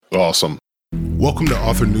Awesome. Welcome to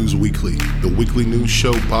Author News Weekly, the weekly news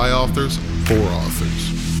show by authors for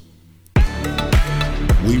authors.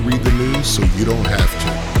 We read the news so you don't have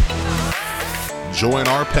to. Join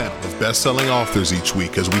our panel of best-selling authors each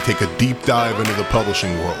week as we take a deep dive into the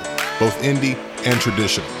publishing world, both indie and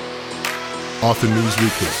traditional. Author News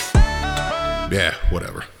Weekly. Yeah,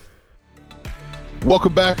 whatever.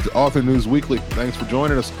 Welcome back to Author News Weekly. Thanks for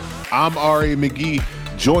joining us. I'm R.A. McGee,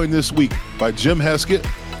 joined this week by Jim Heskett.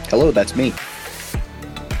 Hello, that's me.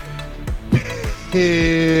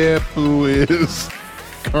 Pip, who is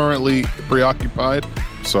currently preoccupied.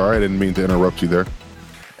 Sorry, I didn't mean to interrupt you there.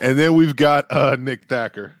 And then we've got Nick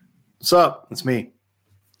Thacker. What's up? It's me.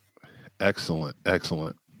 Excellent.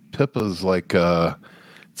 Pippa's like,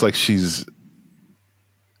 it's like she's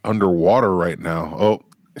underwater right now. Oh,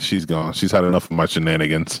 she's gone. She's had enough of my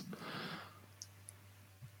shenanigans.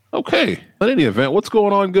 Okay. In any event, what's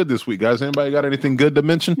going on good this week, guys? Anybody got anything good to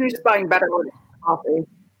mention? Who's buying better coffee?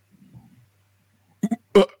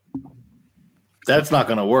 That's not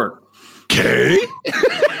going to work. Okay.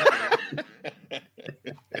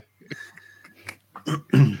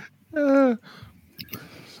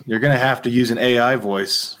 You're going to have to use an AI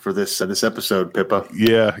voice for this episode, Pippa.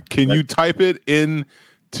 Yeah. Can you type it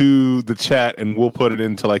into the chat and we'll put it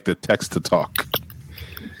into like the text to talk?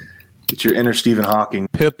 Get your inner Stephen Hawking.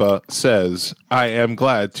 Pippa says, I am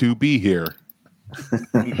glad to be here.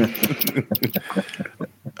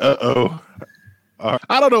 Uh-oh.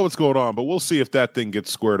 I don't know what's going on, but we'll see if that thing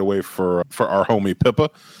gets squared away for our homie Pippa.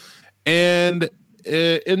 And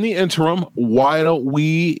in the interim, why don't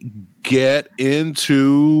we get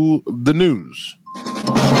into the news?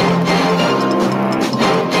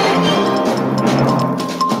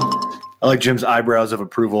 I like Jim's eyebrows of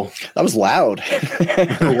approval. That was loud.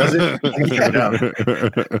 Was it?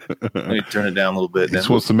 Let me turn it down a little bit. He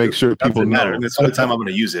wants to make sure people know. It's the only time I'm going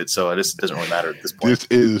to use it, so it doesn't really matter at this point. This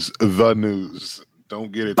is the news.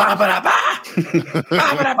 Don't get it.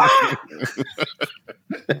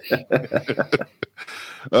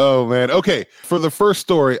 Oh, man. Okay. For the first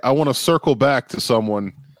story, I want to circle back to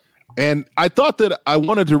someone. And I thought that I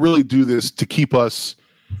wanted to really do this to keep us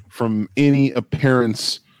from any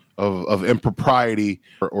appearance of impropriety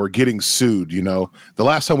or getting sued. You know, the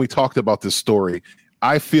last time we talked about this story,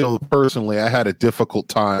 I feel personally I had a difficult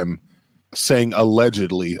time saying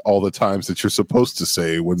allegedly all the times that you're supposed to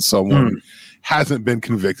say when someone hasn't been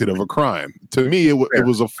convicted of a crime. To me, it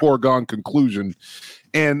was a foregone conclusion.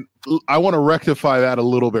 And I want to rectify that a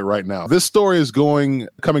little bit right now. This story is coming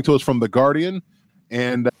to us from The Guardian.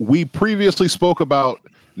 And we previously spoke about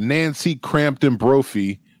Nancy Crampton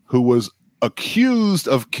Brophy, who was accused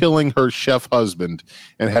of killing her chef husband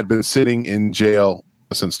and had been sitting in jail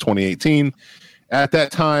since 2018. At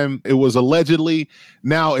that time, it was allegedly.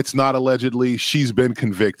 Now it's not allegedly. She's been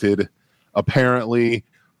convicted. Apparently,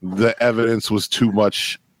 the evidence was too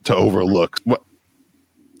much to overlook.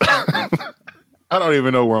 I don't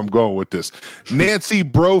even know where I'm going with this. Nancy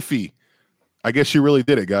Brophy. I guess she really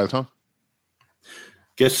did it, guys, huh?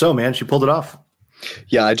 Guess so, man. She pulled it off.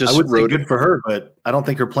 Yeah, I would say good for her, but I don't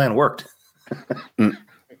think her plan worked.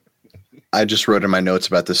 I just wrote in my notes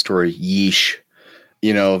about this story, yeesh.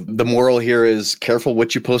 You know, the moral here is careful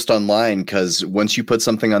what you post online, because once you put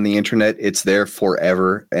something on the internet, it's there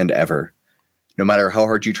forever and ever. No matter how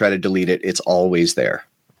hard you try to delete it, it's always there.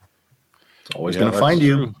 It's always going to find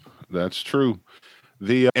you. That's true.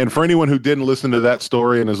 And for anyone who didn't listen to that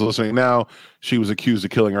story and is listening now, she was accused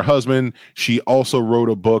of killing her husband. She also wrote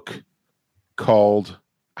a book called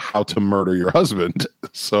How to Murder Your Husband.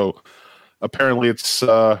 So apparently it's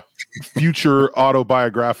future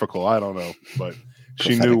autobiographical. I don't know, but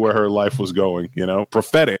she knew where her life was going, you know.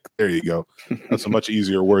 Prophetic. There you go. That's a much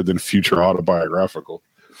easier word than future autobiographical.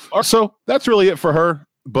 So that's really it for her,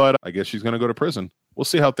 but I guess she's going to go to prison. We'll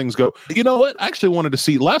see how things go. You know what? I actually wanted to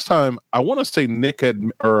see last time. I want to say Nick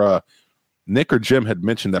or Jim had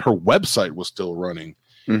mentioned that her website was still running.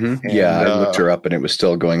 Mm-hmm. Yeah, I looked her up and it was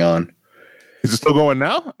still going on. Is it still going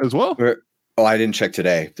now as well? Oh, I didn't check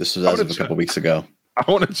today. This was as of a couple weeks ago. I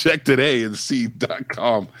want to check today and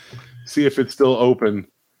see.com, see if it's still open,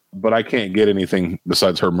 but I can't get anything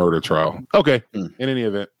besides her murder trial. Okay. In any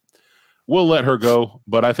event, we'll let her go,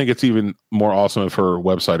 but I think it's even more awesome if her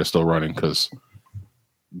website is still running, because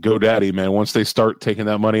GoDaddy, man, once they start taking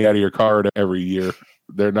that money out of your card every year,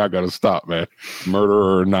 they're not going to stop, man.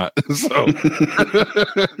 Murderer or not. So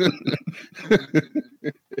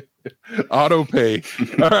auto pay.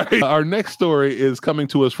 All right. Our next story is coming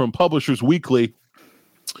to us from Publishers Weekly.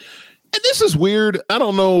 And this is weird. I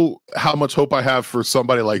don't know how much hope I have for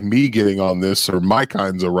somebody like me getting on this or my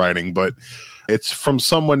kinds of writing, but it's from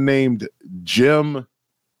someone named Jim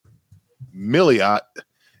Milliot,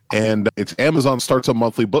 and it's Amazon starts a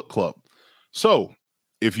monthly book club. So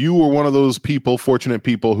if you were one of those people, fortunate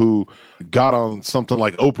people who got on something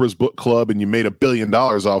like Oprah's book club and you made $1 billion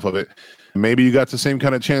off of it, maybe you got the same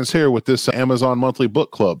kind of chance here with this Amazon monthly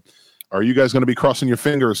book club. Are you guys going to be crossing your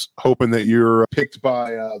fingers hoping that you're picked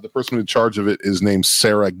by the person in charge of it is named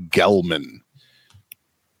Sarah Gelman?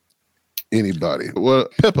 Anybody? Well,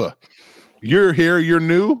 Pippa, you're here. You're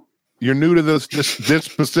new. You're new to this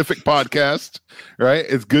specific podcast, right?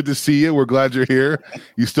 It's good to see you. We're glad you're here.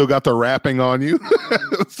 You still got the rapping on you.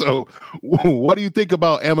 So what do you think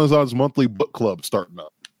about Amazon's monthly book club starting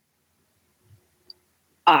up?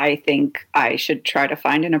 I think I should try to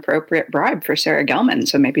find an appropriate bribe for Sarah Gelman.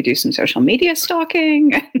 So maybe do some social media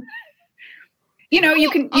stalking. You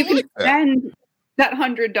can spend that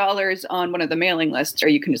 $100 on one of the mailing lists, or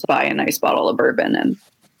you can just buy a nice bottle of bourbon. And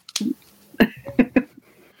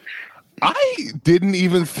I didn't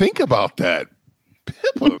even think about that.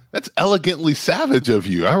 Pippa, that's elegantly savage of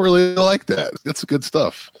you. I really like that. That's good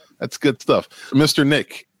stuff. Mr.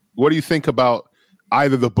 Nick, what do you think about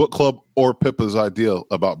either the book club or Pippa's idea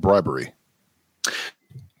about bribery?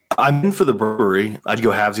 I'm in for the bribery. I'd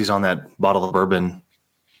go halvesies on that bottle of bourbon.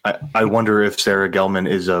 I wonder if Sarah Gelman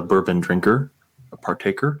is a bourbon drinker, a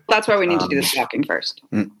partaker. That's why we need to do the stalking first.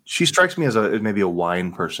 She strikes me as maybe a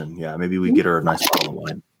wine person. Yeah, maybe we get her a nice bottle of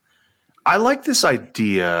wine. I like this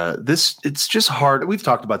idea. It's just hard. We've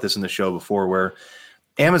talked about this in the show before, where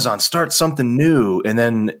Amazon starts something new and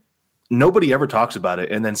then nobody ever talks about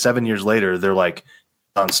it. And then 7 years later, they're like,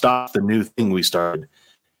 stop the new thing we started.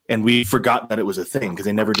 And we forgot that it was a thing because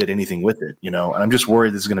they never did anything with it, And I'm just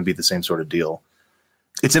worried this is going to be the same sort of deal.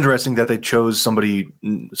 It's interesting that they chose somebody,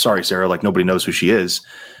 sorry, Sarah, like nobody knows who she is.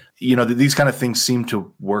 These kind of things seem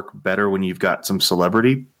to work better when you've got some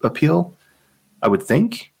celebrity appeal, I would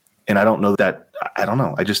think. And I don't know that. I don't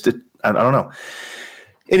know. I don't know.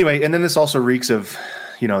 Anyway, and then this also reeks of,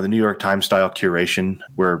 the New York Times style curation,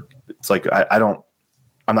 where it's like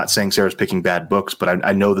I'm not saying Sarah's picking bad books, but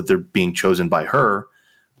I know that they're being chosen by her.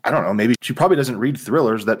 I don't know. Maybe she probably doesn't read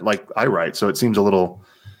thrillers that like I write, so it seems a little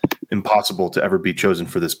impossible to ever be chosen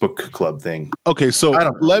for this book club thing. Okay, so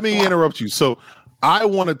let me interrupt you. So I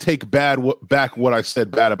want to take back what I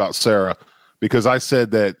said bad about Sarah, because I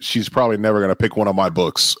said that she's probably never going to pick one of my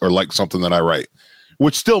books or like something that I write,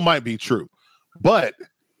 which still might be true. But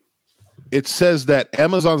it says that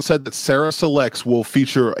Amazon said that Sarah Selects will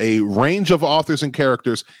feature a range of authors and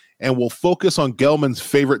characters and will focus on Gelman's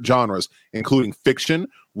favorite genres, including fiction,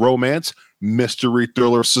 romance, mystery,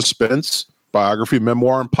 thriller, suspense, biography,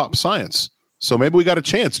 memoir, and pop science. So maybe we got a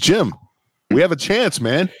chance. Jim, we have a chance,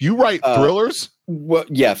 man. You write thrillers? Well,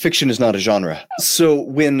 yeah, fiction is not a genre. So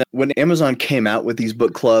when Amazon came out with these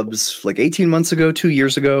book clubs like 18 months ago, 2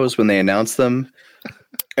 years ago is when they announced them.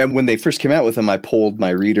 And when they first came out with them, I polled my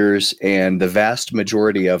readers, and the vast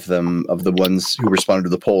majority of them, of the ones who responded to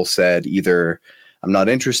the poll, said either I'm not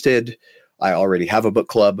interested, I already have a book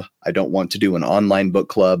club, I don't want to do an online book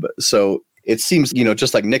club. So it seems,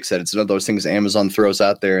 just like Nick said, it's one of those things Amazon throws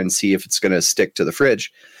out there and see if it's going to stick to the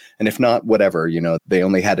fridge. And if not, whatever, they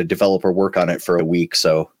only had a developer work on it for a week,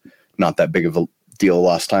 so not that big of a deal,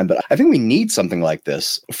 lost time. But I think we need something like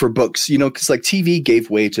this for books, because like TV gave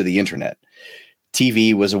way to the internet.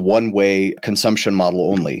 TV was a one-way consumption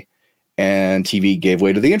model only, and TV gave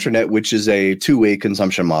way to the internet, which is a two-way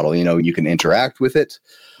consumption model. You can interact with it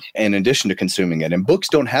in addition to consuming it. And books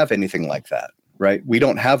don't have anything like that, right? We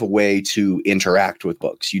don't have a way to interact with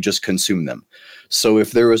books. You just consume them. So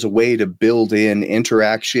if there was a way to build in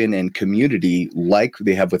interaction and community like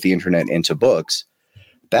they have with the internet into books,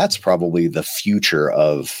 that's probably the future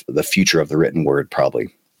of the written word,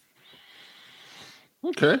 probably.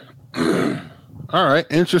 Okay. All right.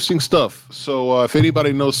 Interesting stuff. So if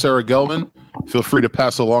anybody knows Sarah Gelman, feel free to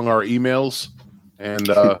pass along our emails and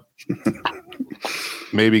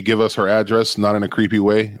maybe give us her address, not in a creepy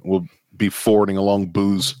way. We'll be forwarding along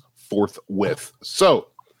booze forthwith. So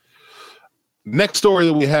next story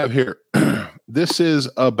that we have here, this is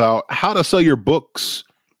about how to sell your books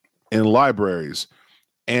in libraries.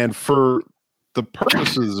 And for the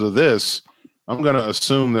purposes of this, I'm going to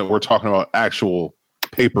assume that we're talking about actual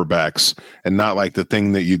paperbacks and not like the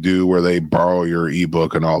thing that you do where they borrow your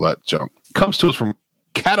ebook and all that junk. Comes to us from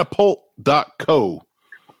catapult.co.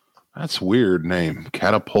 That's a weird name,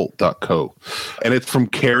 catapult.co. And it's from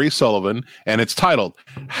Carrie Sullivan, and it's titled,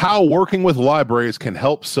 How Working with Libraries Can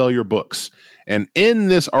Help Sell Your Books. And in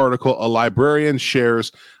this article, a librarian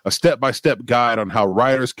shares a step-by-step guide on how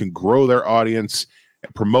writers can grow their audience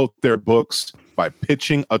and promote their books by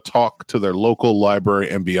pitching a talk to their local library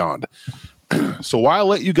and beyond. So while I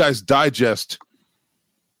let you guys digest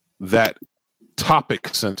that topic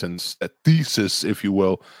sentence, that thesis, if you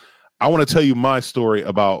will, I want to tell you my story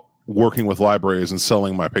about working with libraries and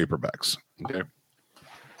selling my paperbacks. Okay.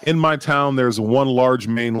 In my town, there's one large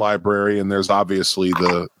main library, and there's obviously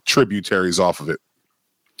the tributaries off of it.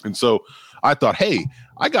 And so I thought, hey,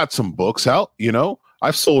 I got some books out,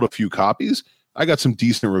 I've sold a few copies. I got some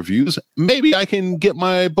decent reviews. Maybe I can get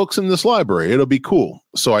my books in this library. It'll be cool.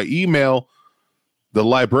 So I email the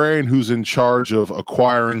librarian who's in charge of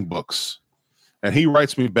acquiring books. And he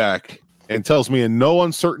writes me back and tells me in no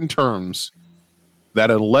uncertain terms that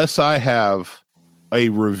unless I have a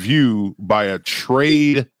review by a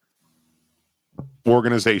trade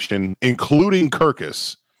organization, including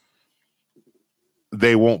Kirkus,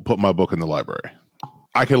 they won't put my book in the library.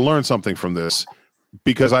 I can learn something from this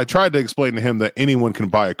because I tried to explain to him that anyone can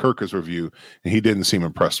buy a Kirkus review, and he didn't seem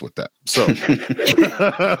impressed with that. So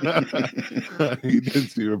he didn't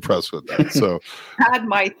seem impressed with that. So had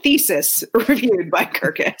my thesis reviewed by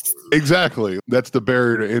Kirkus. Exactly. That's the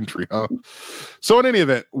barrier to entry, huh? So in any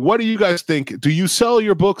event, what do you guys think? Do you sell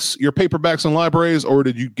your books, your paperbacks in libraries, or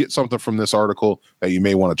did you get something from this article that you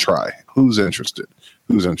may want to try? Who's interested?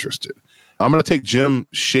 I'm going to take Jim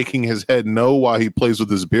shaking his head no while he plays with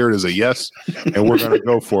his beard as a yes, and we're going to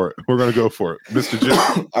go for it. Mr.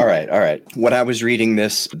 Jim. All right. When I was reading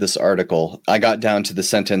this article, I got down to the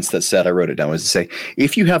sentence that said, I wrote it down, was to say,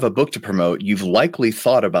 if you have a book to promote, you've likely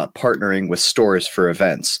thought about partnering with stores for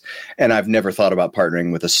events. And I've never thought about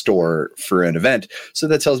partnering with a store for an event. So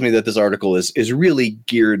that tells me that this article is really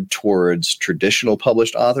geared towards traditional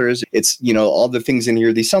published authors. It's, all the things in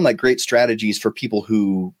here, these sound like great strategies for people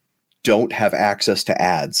who don't have access to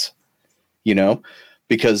ads,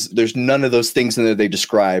 because there's none of those things in there they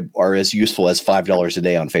describe are as useful as $5 a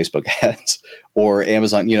day on Facebook ads or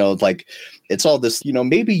Amazon, it's all this,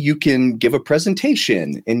 maybe you can give a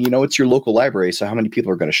presentation and, it's your local library. So how many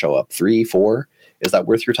people are going to show up? 3, 4? Is that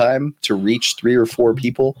worth your time to reach 3 or 4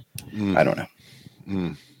 people? I don't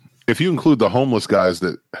know. If you include the homeless guys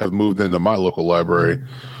that have moved into my local library,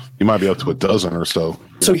 you might be up to a dozen or so.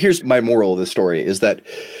 So here's my moral of the story is that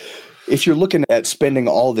if you're looking at spending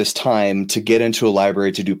all this time to get into a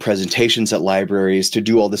library, to do presentations at libraries, to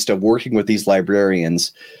do all this stuff, working with these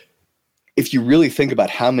librarians, if you really think about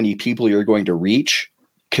how many people you're going to reach,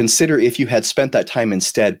 consider if you had spent that time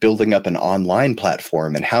instead building up an online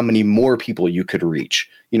platform and how many more people you could reach.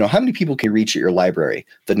 How many people can you reach at your library?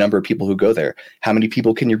 The number of people who go there. How many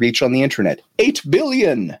people can you reach on the internet? 8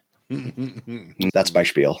 billion. That's my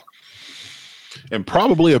spiel. And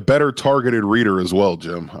probably a better targeted reader as well,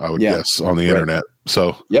 Jim, I would guess, on the internet.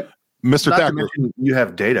 So, Mr. Thacker. You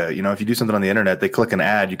have data. If you do something on the internet, they click an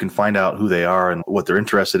ad, you can find out who they are and what they're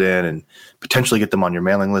interested in and potentially get them on your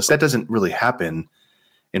mailing list. That doesn't really happen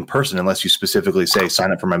in person unless you specifically say,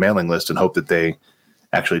 sign up for my mailing list and hope that they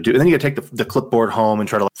actually do. And then you got to take the clipboard home and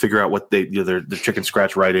try to figure out what their chicken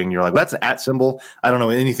scratch writing. You're like, that's an @ symbol. I don't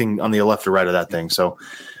know anything on the left or right of that thing. So,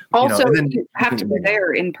 also, you have to be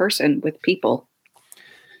there in person with people.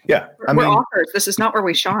 Yeah. We're authors. This is not where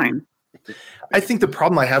we shine. I think the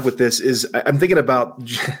problem I have with this is I'm thinking about,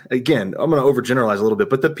 again, I'm going to overgeneralize a little bit,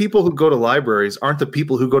 but the people who go to libraries aren't the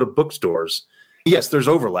people who go to bookstores. Yes, there's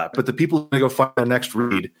overlap, but the people who go find their next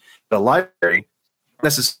read at the library,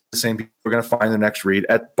 necessarily the same people who are going to find their next read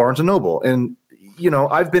at Barnes & Noble. And,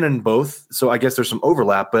 I've been in both, so I guess there's some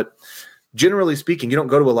overlap, but generally speaking, you don't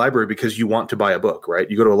go to a library because you want to buy a book, right?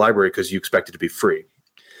 You go to a library because you expect it to be free.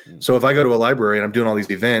 So if I go to a library and I'm doing all these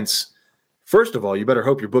events, first of all, you better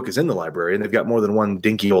hope your book is in the library and they've got more than one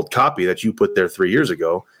dinky old copy that you put there 3 years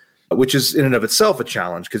ago, which is in and of itself a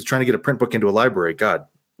challenge because trying to get a print book into a library, God,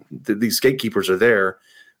 these gatekeepers are there.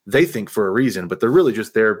 They think for a reason, but they're really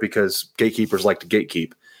just there because gatekeepers like to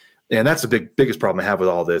gatekeep. And that's the biggest problem I have with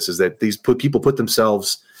all this is that people put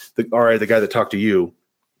themselves, the guy that talked to you,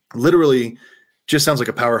 literally just sounds like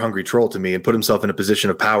a power hungry troll to me and put himself in a position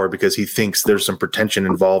of power because he thinks there's some pretension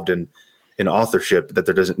involved in authorship that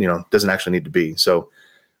there doesn't actually need to be. So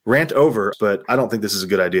rant over, but I don't think this is a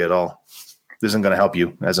good idea at all. This isn't going to help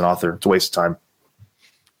you as an author. It's a waste of time.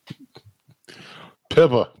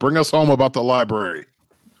 Pippa, bring us home about the library.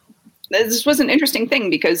 This was an interesting thing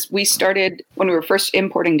because we started when we were first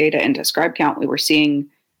importing data into ScribeCount, we were seeing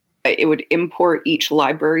it would import each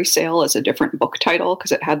library sale as a different book title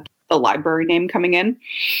because it had the library name coming in.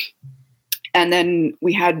 And then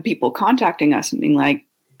we had people contacting us and being like,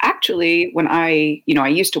 actually, when I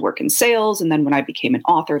used to work in sales, and then when I became an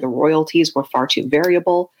author, the royalties were far too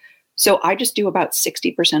variable. So I just do about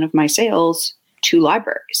 60% of my sales to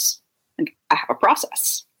libraries. Like, I have a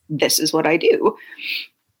process. This is what I do.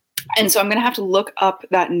 And so I'm going to have to look up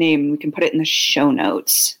that name. We can put it in the show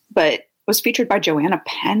notes. But was featured by Joanna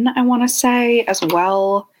Penn, I want to say, as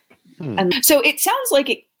well. And so it sounds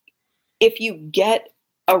like if you get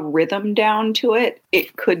a rhythm down to it,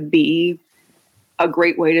 it could be a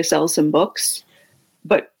great way to sell some books.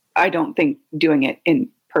 But I don't think doing it in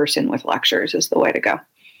person with lectures is the way to go.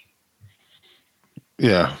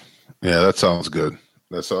 Yeah, that sounds good.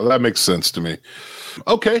 That makes sense to me.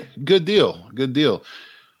 Okay, good deal.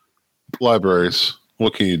 Libraries,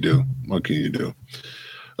 what can you do?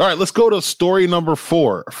 All right, let's go to story number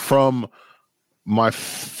 4 from my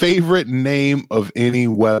favorite name of any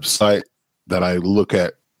website that I look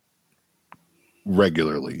at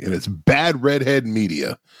regularly, and it's Bad Redhead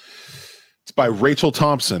Media. It's by Rachel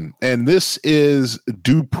Thompson, and this is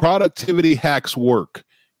Do Productivity Hacks Work?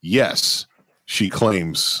 Yes, she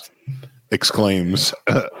exclaims.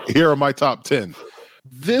 Here are my top 10.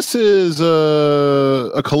 This is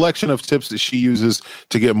a collection of tips that she uses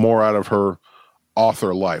to get more out of her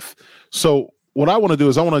author life. So what I want to do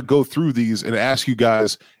is I want to go through these and ask you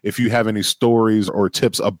guys if you have any stories or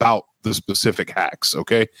tips about the specific hacks,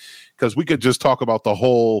 okay? Because we could just talk about the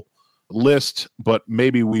whole list, but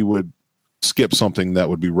maybe we would skip something that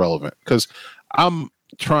would be relevant, because I'm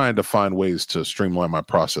trying to find ways to streamline my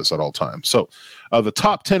process at all times. So the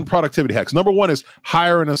top 10 productivity hacks. Number 1 is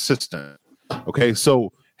hire an assistant. Okay,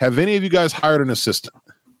 so have any of you guys hired an assistant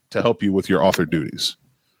to help you with your author duties?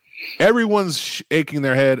 Everyone's shaking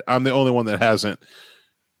their head. I'm the only one that hasn't.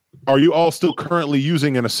 Are you all still currently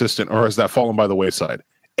using an assistant, or has that fallen by the wayside?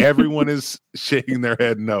 Everyone is shaking their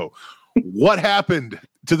head no. What happened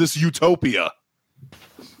to this utopia?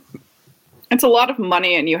 It's a lot of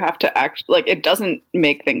money, and you have to act like it doesn't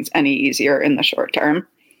make things any easier in the short term.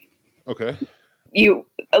 Okay.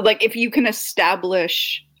 If you can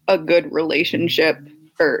establish a good relationship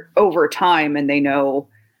or over time, and they know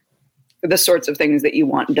the sorts of things that you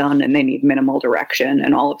want done, and they need minimal direction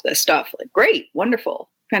and all of this stuff, like, great, wonderful,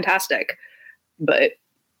 fantastic.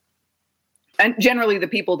 And generally the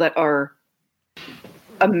people that are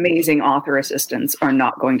amazing author assistants are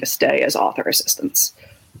not going to stay as author assistants.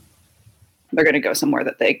 They're going to go somewhere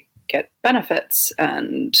that they get benefits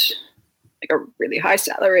and like a really high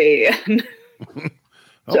salary.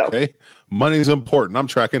 Okay. Money's important. I'm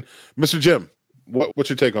tracking. Mr. Jim, what's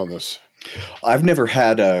your take on this? I've never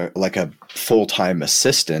had a full-time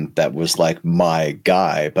assistant that was like my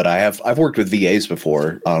guy, but I've worked with VAs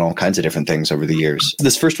before on all kinds of different things over the years.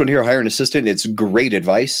 This first one here, hire an assistant, it's great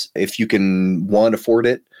advice if you can, 1, afford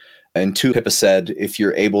it, and 2, Pippa said, if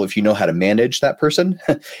you know how to manage that person,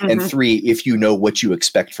 and 3, if you know what you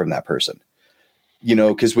expect from that person. You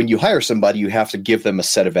know, because when you hire somebody, you have to give them a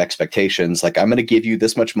set of expectations. Like, I'm going to give you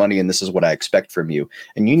this much money and this is what I expect from you.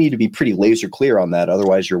 And you need to be pretty laser clear on that.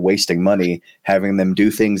 Otherwise, you're wasting money having them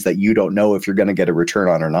do things that you don't know if you're going to get a return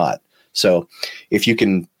on or not. So if you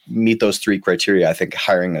can meet those 3 criteria, I think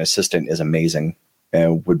hiring an assistant is amazing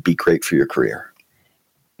and would be great for your career.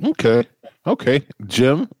 Okay.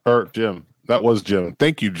 Jim. That was Jim.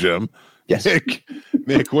 Thank you, Jim. Yes.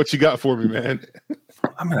 Nick, what you got for me, man?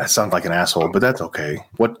 I'm going to sound like an asshole, but that's okay.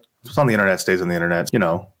 What's on the internet stays on the internet. You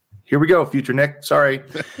know, here we go, future Nick. Sorry.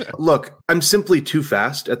 Look, I'm simply too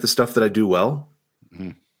fast at the stuff that I do well.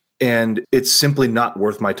 Mm-hmm. And it's simply not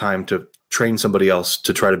worth my time to train somebody else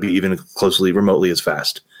to try to be even closely, remotely as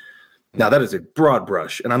fast. Now, that is a broad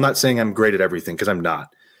brush. And I'm not saying I'm great at everything, because I'm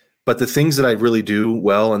not. But the things that I really do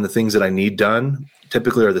well and the things that I need done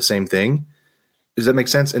typically are the same thing. Does that make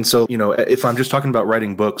sense? And so, you know, if I'm just talking about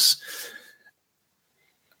writing books,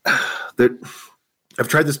 I've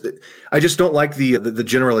tried this. I just don't like the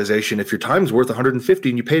generalization. If your time's worth 150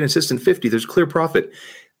 and you pay an assistant 50, there's clear profit.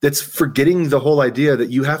 That's forgetting the whole idea that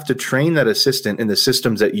you have to train that assistant in the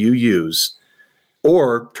systems that you use,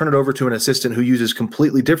 or turn it over to an assistant who uses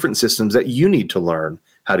completely different systems that you need to learn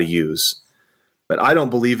how to use. But I don't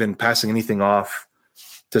believe in passing anything off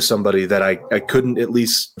to somebody that I couldn't at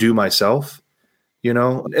least do myself. You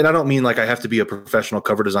know, and I don't mean like I have to be a professional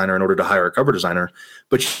cover designer in order to hire a cover designer,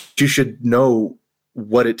 but you should know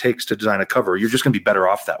what it takes to design a cover. You're just going to be better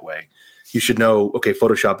off that way. You should know, okay,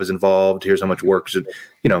 Photoshop is involved. Here's how much work. You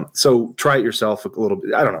know, so try it yourself a little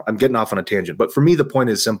bit. I don't know. I'm getting off on a tangent, but for me, the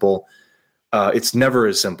point is simple. It's never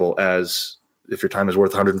as simple as if your time is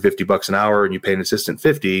worth $150 an hour and you pay an assistant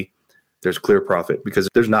 50, there's clear profit, because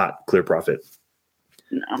there's not clear profit.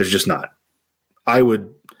 No. There's just not. I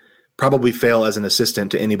would probably fail as an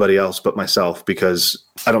assistant to anybody else but myself, because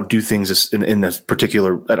I don't do things in this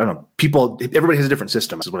particular, I don't know. Everybody has a different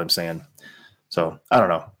system, is what I'm saying. So I don't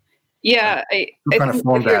know. Yeah. I kind of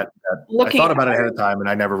formed that. I thought about it ahead of time and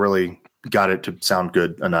I never really got it to sound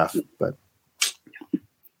good enough. But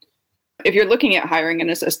if you're looking at hiring an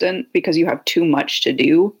assistant because you have too much to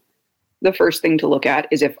do, the first thing to look at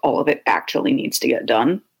is if all of it actually needs to get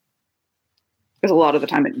done. Because a lot of the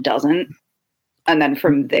time it doesn't. And then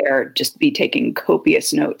from there, just be taking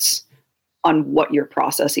copious notes on what your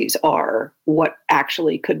processes are, what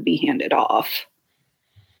actually could be handed off.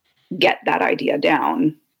 Get that idea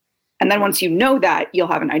down. And then once you know that, you'll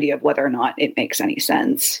have an idea of whether or not it makes any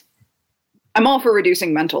sense. I'm all for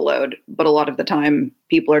reducing mental load, but a lot of the time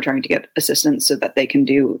people are trying to get assistance so that they can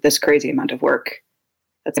do this crazy amount of work.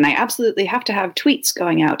 And I absolutely have to have tweets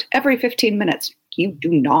going out every 15 minutes. You do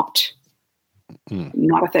not.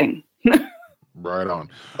 Not a thing. Right on.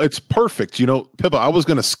 It's perfect. You know, Pippa, I was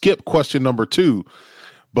going to skip question number 2,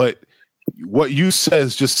 but what you said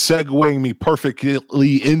is just segueing me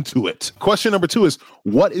perfectly into it. Question number 2 is,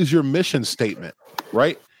 what is your mission statement?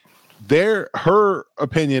 Right? Her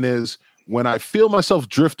opinion is, when I feel myself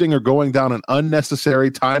drifting or going down an unnecessary,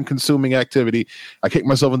 time-consuming activity, I kick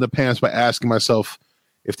myself in the pants by asking myself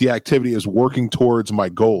if the activity is working towards my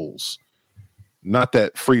goals. Not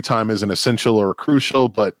that free time isn't essential or crucial,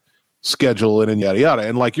 but schedule it and yada yada.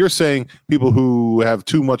 And like you're saying, people who have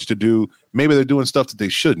too much to do, maybe they're doing stuff that they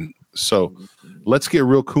shouldn't. So let's get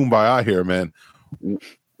real kumbaya here, man.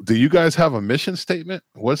 Do you guys have a mission statement?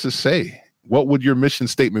 What's it say? What would your mission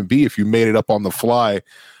statement be if you made it up on the fly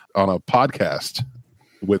on a podcast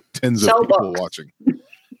with tens of people watching?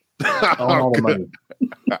 All the money.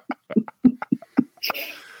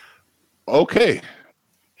 Okay.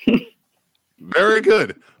 Very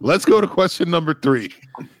good. Let's go to question number 3.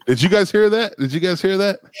 Did you guys hear that?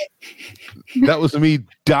 That was me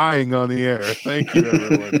dying on the air. Thank you,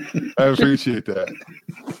 everyone. I appreciate that.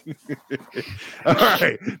 All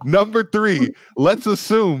right. Number 3. Let's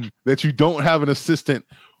assume that you don't have an assistant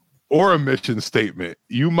or a mission statement.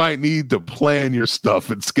 You might need to plan your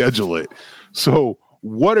stuff and schedule it. So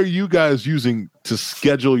what are you guys using to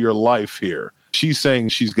schedule your life here? She's saying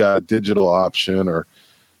she's got a digital option or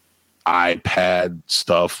iPad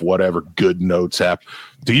stuff, whatever, Good Notes app.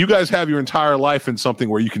 Do you guys have your entire life in something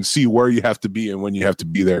where you can see where you have to be and when you have to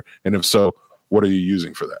be there? And if so, what are you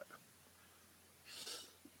using for that?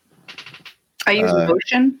 I use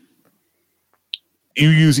Emotion. You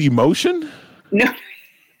use Emotion? No.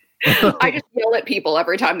 I just yell at people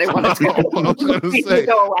every time they want to schedule. I was going to say,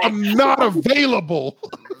 I'm not available.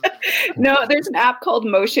 No, there's an app called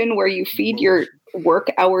Motion where you feed your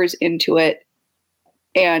work hours into it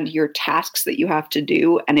and your tasks that you have to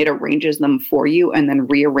do, and it arranges them for you and then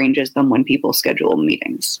rearranges them when people schedule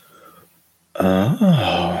meetings.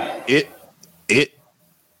 Oh. It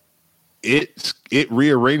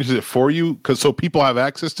rearranges it for you so people have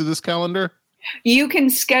access to this calendar? You can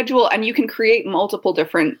schedule and you can create multiple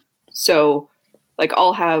different, so like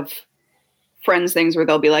I'll have friends things where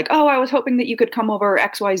they'll be like, oh, I was hoping that you could come over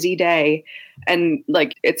XYZ day. And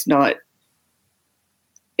like, it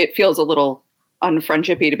feels a little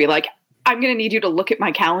unfriendshipy to be like, I'm going to need you to look at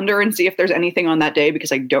my calendar and see if there's anything on that day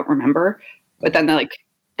because I don't remember. But then they're like,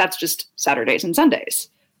 that's just Saturdays and Sundays.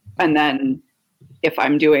 And then if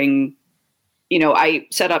I'm doing, I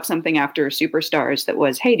set up something after Superstars that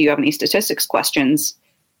was, hey, do you have any statistics questions?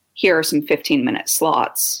 Here are some 15-minute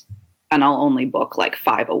slots. And I'll only book like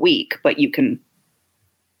 5 a week, but you can,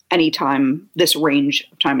 anytime this range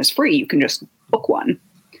of time is free, you can just book one.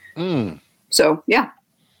 So, yeah.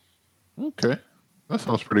 Okay. That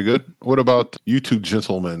sounds pretty good. What about you two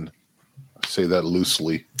gentlemen? I say that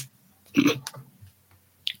loosely.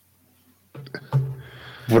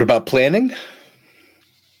 What about planning?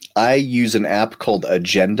 I use an app called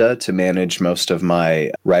Agenda to manage most of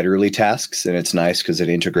my writerly tasks, and it's nice because it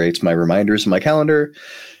integrates my reminders in my calendar.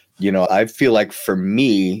 I feel like for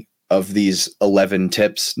me, of these 11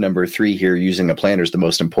 tips, number 3 here, using a planner is the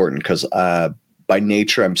most important because by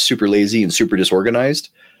nature, I'm super lazy and super disorganized.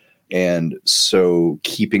 And so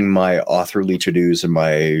keeping my authorly to-dos and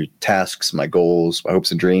my tasks, my goals, my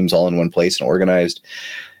hopes and dreams all in one place and organized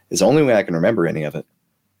is the only way I can remember any of it.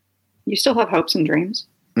 You still have hopes and dreams?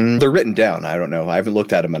 They're written down. I don't know. I haven't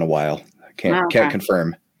looked at them in a while. I can't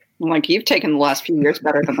confirm. Like, you've taken the last few years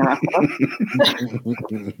better than the rest of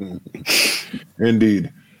us.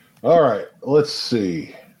 Indeed. All right. Let's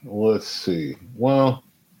see. Well,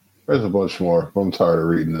 there's a bunch more. I'm tired of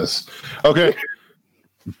reading this. Okay.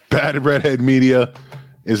 Bad Redhead Media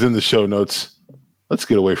is in the show notes. Let's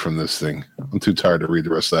get away from this thing. I'm too tired to read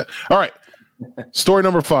the rest of that. All right. Story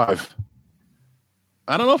number 5.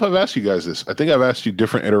 I don't know if I've asked you guys this. I think I've asked you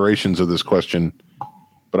different iterations of this question,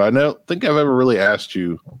 but I don't think I've ever really asked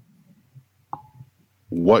you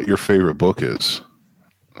what your favorite book is.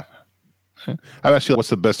 I've asked you what's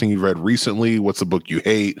the best thing you've read recently, what's the book you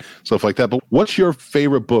hate, stuff like that. But what's your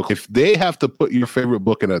favorite book? If they have to put your favorite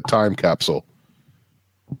book in a time capsule,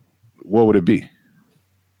 what would it be?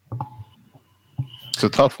 It's a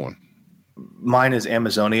tough one. Mine is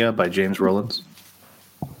Amazonia by James Rollins.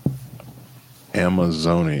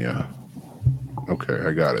 Amazonia. Okay,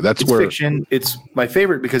 I got it. It's where fiction. It's my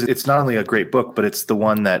favorite because it's not only a great book, but it's the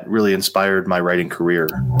one that really inspired my writing career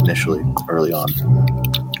initially, early on.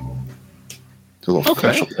 It's a little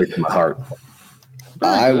special place in my heart.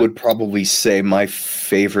 I would probably say my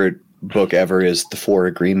favorite book ever is The Four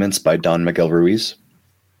Agreements by Don Miguel Ruiz.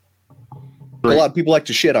 Great. A lot of people like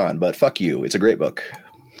to shit on, but fuck you. It's a great book.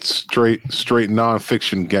 Straight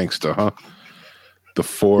nonfiction gangsta, huh? The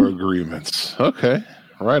Four Agreements. Okay,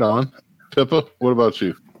 right on. Pippa, what about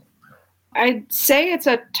you? I'd say it's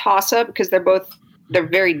a toss-up because they're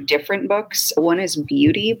very different books. One is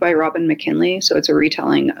Beauty by Robin McKinley, so it's a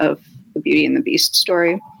retelling of the Beauty and the Beast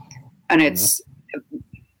story. And it's,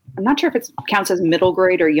 I'm not sure if it counts as middle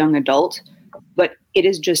grade or young adult, but it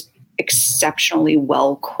is just exceptionally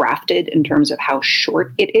well crafted in terms of how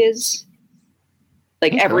short it is.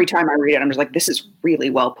 Like every time I read it, I'm just like, this is really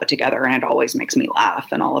well put together, and it always makes me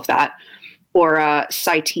laugh and all of that. Or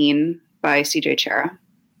Satine by C.J. Chera.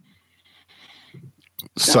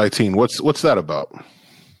 Satine, what's that about?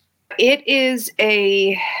 It is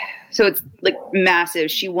so it's like massive.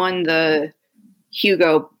 She won the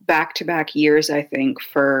Hugo back-to-back years, I think,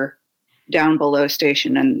 for Down Below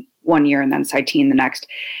Station and 1 year, and then Satine the next.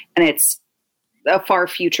 And it's a far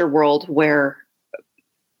future world where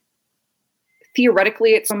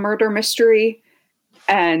theoretically it's a murder mystery,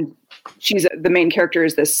 and the main character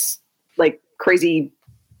is this like crazy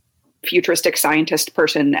futuristic scientist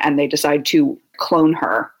person, and they decide to clone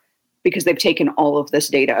her because they've taken all of this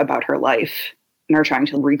data about her life and are trying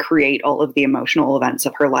to recreate all of the emotional events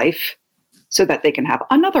of her life so that they can have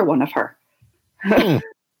another one of her.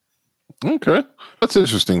 Okay. That's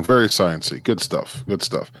interesting. Very sciencey. Good stuff.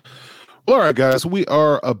 Well, all right, guys,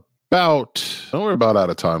 we're about out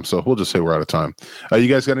of time, so we'll just say we're out of time. You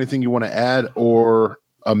guys got anything you want to add or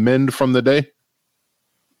amend from the day?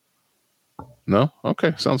 No?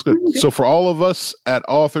 Okay, sounds good. So for all of us at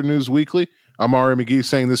Author News Weekly, I'm Ari McGee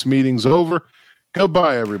saying this meeting's over.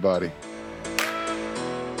 Goodbye, everybody.